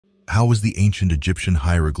How was the ancient Egyptian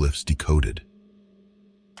hieroglyphs decoded?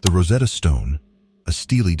 The Rosetta Stone, a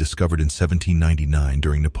stele discovered in 1799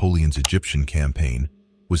 during Napoleon's Egyptian campaign,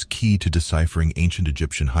 was key to deciphering ancient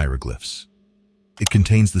Egyptian hieroglyphs. It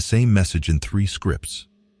contains the same message in 3 scripts: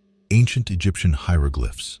 ancient Egyptian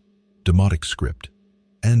hieroglyphs, Demotic script,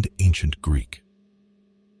 and ancient Greek.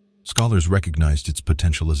 Scholars recognized its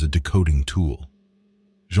potential as a decoding tool.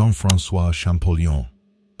 Jean-François Champollion,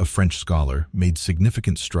 a French scholar, made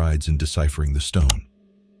significant strides in deciphering the stone.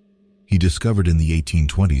 He discovered in the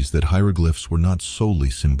 1820s that hieroglyphs were not solely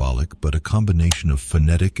symbolic, but a combination of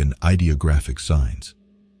phonetic and ideographic signs.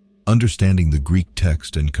 Understanding the Greek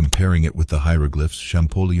text and comparing it with the hieroglyphs,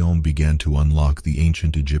 Champollion began to unlock the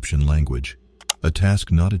ancient Egyptian language, a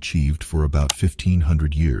task not achieved for about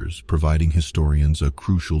 1500 years, providing historians a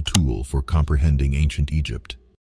crucial tool for comprehending ancient Egypt.